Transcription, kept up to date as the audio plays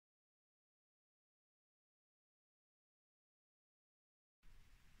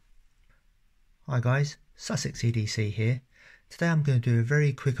Hi guys, Sussex EDC here. Today I'm going to do a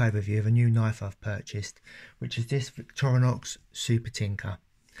very quick overview of a new knife I've purchased, which is this Victorinox Super Tinker.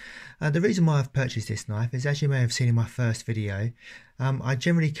 The reason why I've purchased this knife is, as you may have seen in my first video, I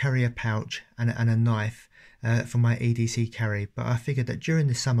generally carry a pouch and a knife for my EDC carry, but I figured that during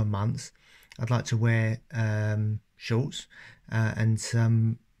the summer months I'd like to wear shorts and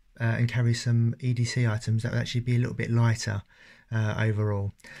carry some EDC items that would actually be a little bit lighter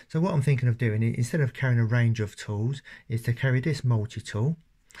overall. So what I'm thinking of doing, instead of carrying a range of tools, is to carry this multi-tool,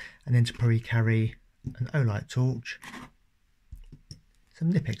 and then to probably carry an Olight torch,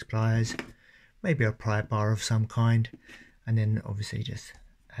 some Nipex pliers, maybe a pry bar of some kind, and then obviously just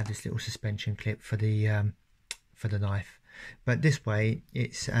have this little suspension clip for the knife. But this way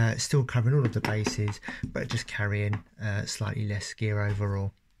it's still covering all of the bases, but just carrying slightly less gear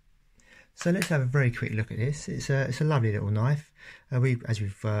overall. So let's have a very quick look at this. It's a lovely little knife. As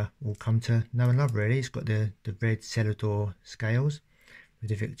we've all come to know and love, really. It's got the red Celador scales with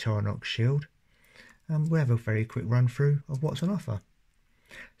the Victorinox shield. We'll have a very quick run through of what's on offer.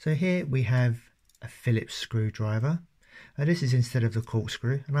 So here we have a Phillips screwdriver. This is instead of the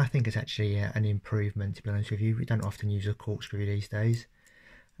corkscrew, and I think it's actually an improvement, to be honest with you. We don't often use a corkscrew these days.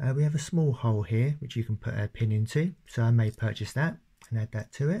 We have a small hole here which you can put a pin into, so I may purchase that and add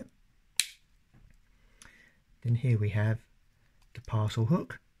that to it. Then here we have the parcel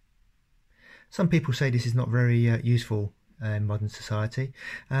hook. Some people say this is not very useful in modern society,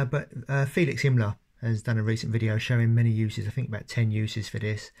 but Felix Himmler has done a recent video showing many uses, I think about 10 uses for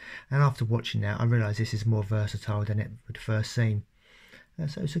this, and after watching that I realised this is more versatile than it would first seem.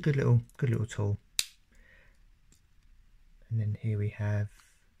 So it's a good little tool. And then here we have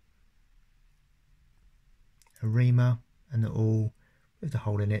a reamer and the awl with the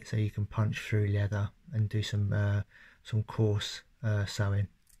hole in it, so you can punch through leather and do some coarse sewing.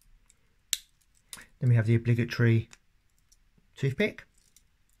 Then we have the obligatory toothpick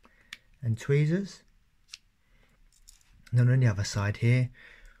and tweezers. And then on the other side here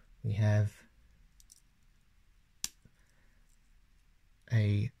we have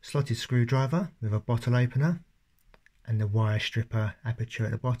a slotted screwdriver with a bottle opener and the wire stripper aperture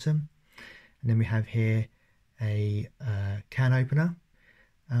at the bottom. And then we have here a can opener,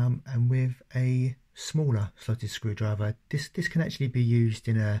 and with a smaller slotted screwdriver. This can actually be used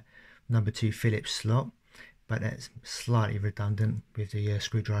in a number 2 Phillips slot, but that's slightly redundant with the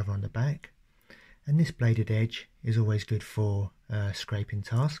screwdriver on the back. And this bladed edge is always good for scraping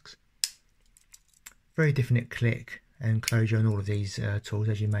tasks. Very definite click and closure on all of these tools,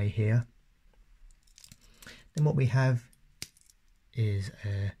 as you may hear. Then what we have is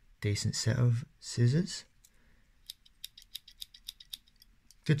a decent set of scissors.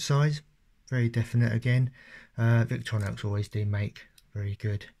 Good size, very definite again. Victorinox always do make very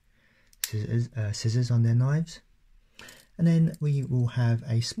good scissors on their knives. And then we will have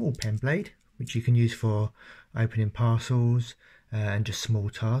a small pen blade, which you can use for opening parcels and just small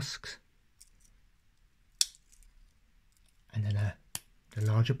tasks. And then the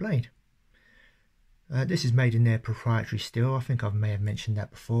larger blade. This is made in their proprietary steel. I think I may have mentioned that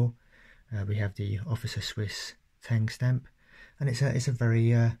before. We have the Officer Swiss Tang stamp. And it's a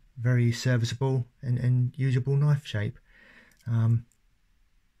very very serviceable and usable knife shape. Won't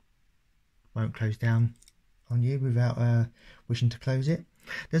close down on you without wishing to close it.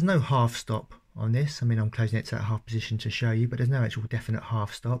 There's no half stop on this. I mean, I'm closing it to that half position to show you, but there's no actual definite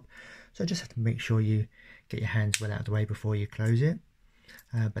half stop. So just have to make sure you get your hands well out of the way before you close it.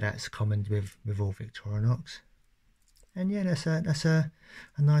 But that's common with all Victorinox. And yeah, that's a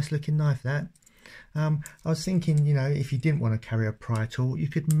nice looking knife, that. I was thinking, you know, if you didn't want to carry a pry tool, you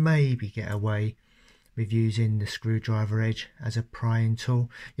could maybe get away with using the screwdriver edge as a prying tool.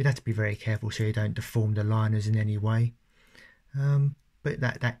 You'd have to be very careful so you don't deform the liners in any way. But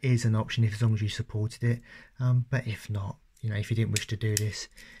that is an option as long as you supported it. But if not, you know, if you didn't wish to do this,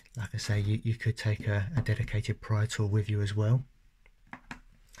 like I say, you could take a dedicated pry tool with you as well.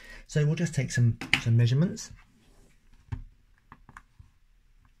 So we'll just take some measurements.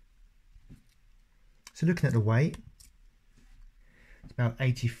 So looking at the weight, it's about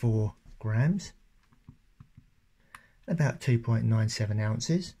 84 grams, about 2.97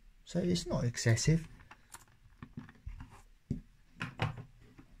 ounces, so it's not excessive. And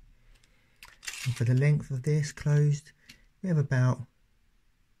for the length of this closed, we have about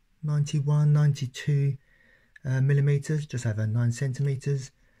 92 millimeters, just over 9 centimeters,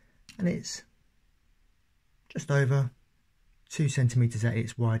 and it's just over 2 centimeters at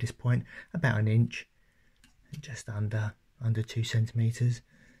its widest point, about an inch. Just under 2 centimeters.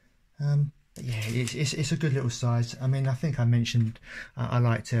 Yeah, it's a good little size. I mean, I think I mentioned I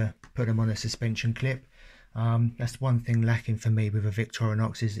like to put them on a suspension clip. That's one thing lacking for me with a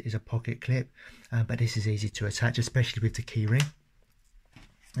Victorinox is a pocket clip, but this is easy to attach, especially with the keyring.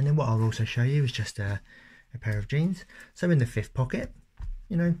 And then what I'll also show you is just a pair of jeans. So in the fifth pocket,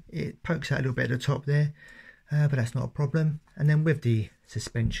 you know, it pokes out a little bit at the top there, but that's not a problem. And then with the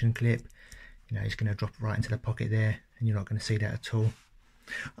suspension clip, you know, it's going to drop right into the pocket there, and you're not going to see that at all.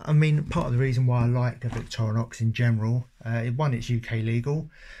 I mean, part of the reason why I like the Victorinox in general, one, it's UK legal,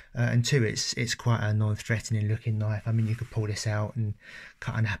 and two, it's quite a non-threatening looking knife. I mean, you could pull this out and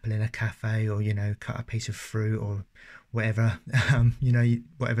cut an apple in a cafe, or, you know, cut a piece of fruit or whatever, you know,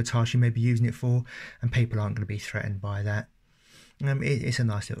 whatever task you may be using it for, and people aren't going to be threatened by that. It's a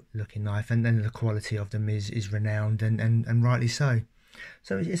nice looking knife, and then the quality of them is renowned, and rightly so.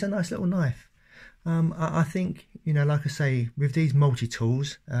 So it's a nice little knife. I think, you know, like I say, with these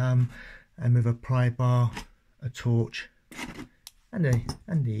multi-tools, and with a pry bar, a torch, and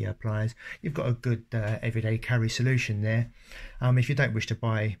the pliers, you've got a good everyday carry solution there. If you don't wish to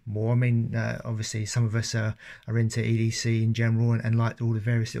buy more, I mean, obviously some of us are into EDC in general and like all the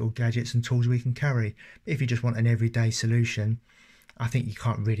various little gadgets and tools we can carry. But if you just want an everyday solution, I think you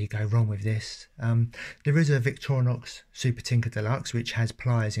can't really go wrong with this. There is a Victorinox Super Tinker Deluxe which has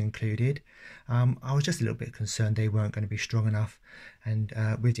pliers included. I was just a little bit concerned they weren't going to be strong enough, and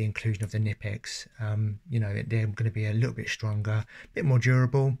with the inclusion of the Nipex, you know, they're going to be a little bit stronger, a bit more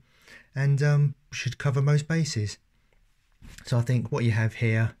durable, and should cover most bases. So I think what you have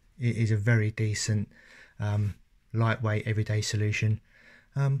here is a very decent, lightweight everyday solution.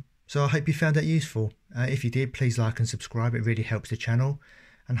 So I hope you found that useful. If you did, please like and subscribe. It really helps the channel.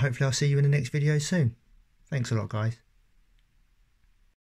 And hopefully I'll see you in the next video soon. Thanks a lot, guys.